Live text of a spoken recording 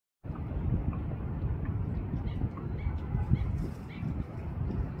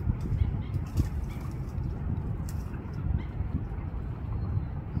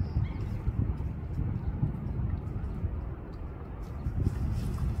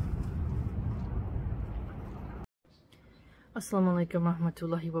Assalamu alaikum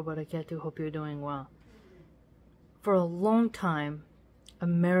warahmatullahi wabarakatuh. Hope you're doing well. For a long time,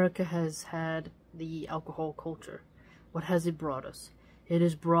 America has had the alcohol culture. What has it brought us? It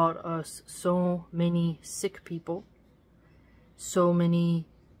has brought us so many sick people, so many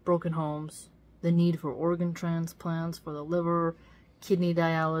broken homes, the need for organ transplants for the liver, kidney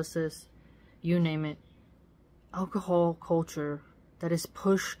dialysis, you name it. Alcohol culture that is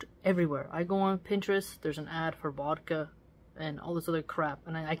pushed everywhere. I go on Pinterest, there's an ad for vodka and all this other crap,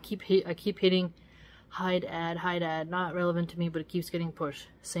 and I keep hitting hide ad, not relevant to me, but it keeps getting pushed.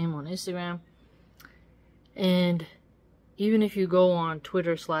 Same on Instagram. And even if you go on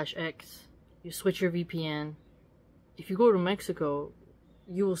Twitter/X, you switch your VPN, if you go to Mexico,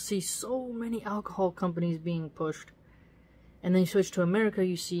 you will see so many alcohol companies being pushed. And then you switch to America,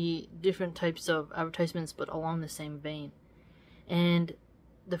 you see different types of advertisements, but along the same vein. And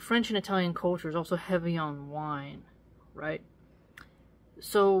the French and Italian culture is also heavy on wine, right?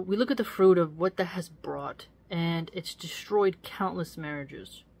 So we look at the fruit of what that has brought, and it's destroyed countless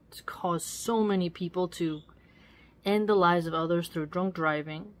marriages. It's caused so many people to end the lives of others through drunk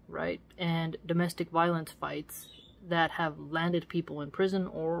driving, right? And domestic violence fights that have landed people in prison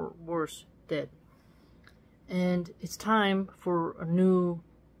or worse, dead. And it's time for a new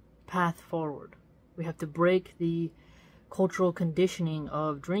path forward. We have to break the cultural conditioning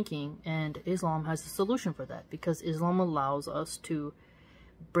of drinking, and Islam has a solution for that, because Islam allows us to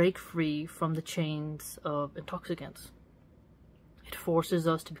break free from the chains of intoxicants. It forces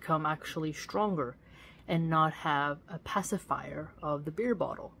us to become actually stronger and not have a pacifier of the beer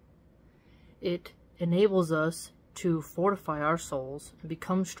bottle. It enables us to fortify our souls and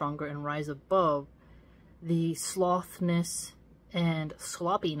become stronger and rise above the slothness and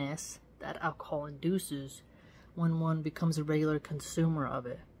sloppiness that alcohol induces when one becomes a regular consumer of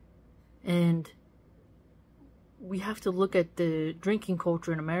it. And we have to look at the drinking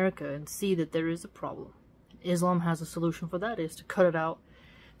culture in America and see that there is a problem. Islam has a solution for that, is to cut it out,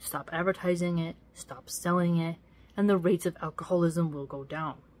 stop advertising it, stop selling it, and the rates of alcoholism will go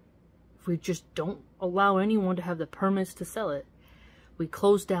down. If we just don't allow anyone to have the permits to sell it, we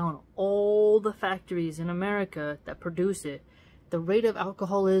close down all the factories in America that produce it, the rate of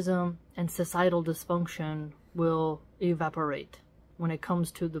alcoholism and societal dysfunction will evaporate when it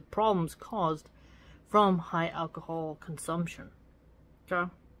comes to the problems caused from high alcohol consumption. Okay?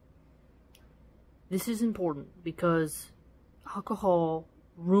 This is important because alcohol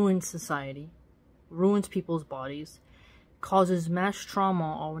ruins society, ruins people's bodies, causes mass trauma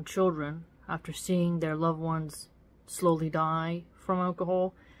on children after seeing their loved ones slowly die from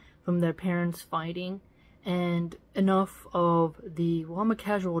alcohol, from their parents fighting, and enough of the, well, I'm a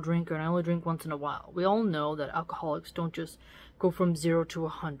casual drinker and I only drink once in a while. We all know that alcoholics don't just go from 0 to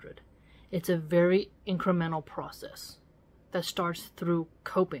 100. It's a very incremental process that starts through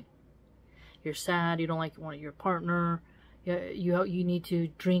coping. You're sad, you don't like your partner, you need to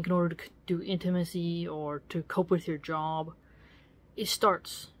drink in order to do intimacy or to cope with your job. It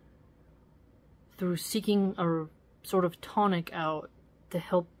starts through seeking a sort of tonic out to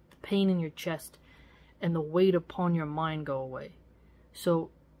help the pain in your chest and the weight upon your mind go away.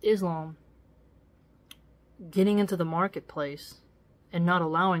 So Islam, getting into the marketplace and not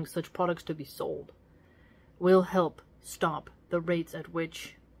allowing such products to be sold, will help stop the rates at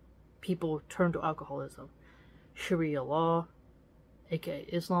which people turn to alcoholism. Sharia law, aka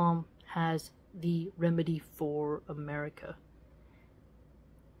Islam, has the remedy for America.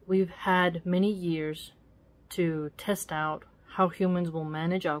 We've had many years to test out how humans will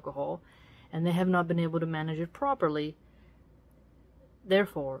manage alcohol, and they have not been able to manage it properly.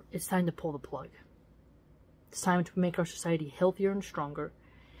 Therefore, it's time to pull the plug. It's time to make our society healthier and stronger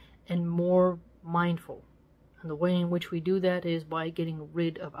and more mindful. And the way in which we do that is by getting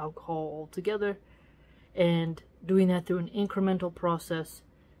rid of alcohol altogether and doing that through an incremental process.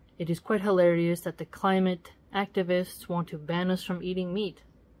 It is quite hilarious that the climate activists want to ban us from eating meat,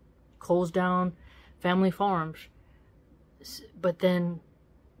 close down family farms, but then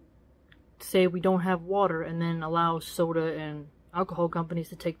say we don't have water and then allow soda and alcohol companies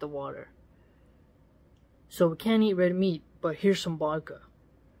to take the water. So we can't eat red meat, but here's some vodka.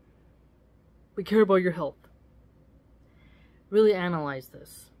 We care about your health. Really analyze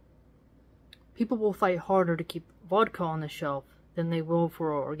this. People will fight harder to keep vodka on the shelf than they will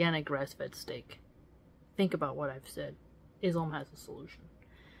for organic grass-fed steak. Think about what I've said. Islam has a solution.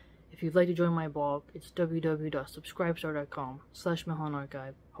 If you'd like to join my blog, it's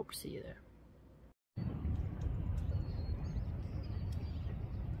www.subscribestar.com/MilahanArchive. Hope to see you there.